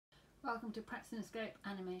welcome to Praxinoscope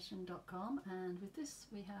and with this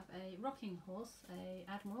we have a rocking horse, a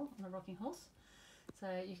admiral on a rocking horse. So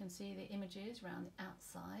you can see the images around the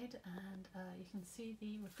outside and you can see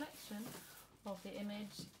the reflection of the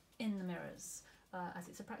image in the mirrors as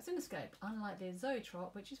it's a Praxinoscope, unlike the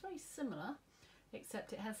Zoetrope, which is very similar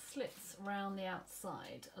except it has slits around the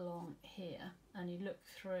outside along here, and you look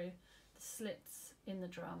through the slits in the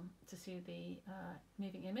drum to see the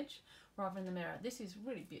moving image rather than the mirror. This is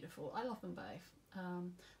really beautiful. I love them both.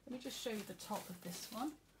 Let me just show you the top of this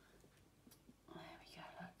one. There we go,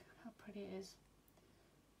 look how pretty it is.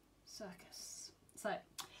 Circus. So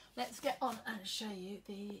let's get on and show you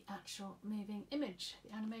the actual moving image,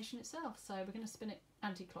 the animation itself. So we're going to spin it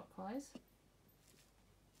anti-clockwise.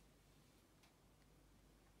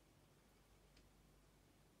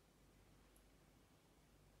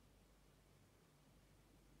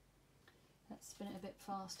 Let's spin it a bit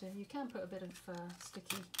faster. You can put a bit of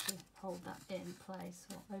sticky to hold that in place,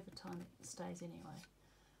 or over time it stays anyway.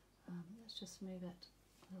 Let's just move it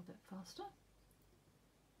a little bit faster.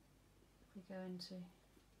 If we go into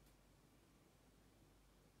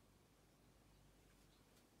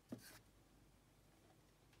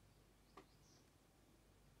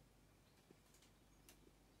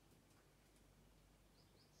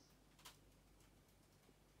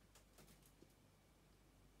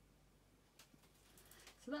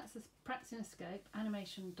So that's the Praxinoscope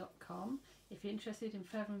animation.com. If you're interested in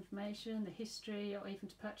further information, the history, or even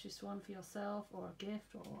to purchase one for yourself or a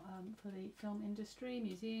gift, or for the film industry,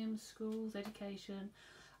 museums, schools, education,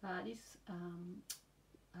 these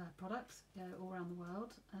products go all around the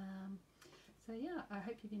world. So yeah, I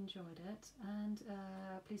hope you've enjoyed it, and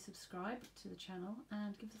please subscribe to the channel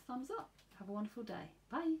and give us a thumbs up. Have a wonderful day.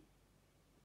 Bye.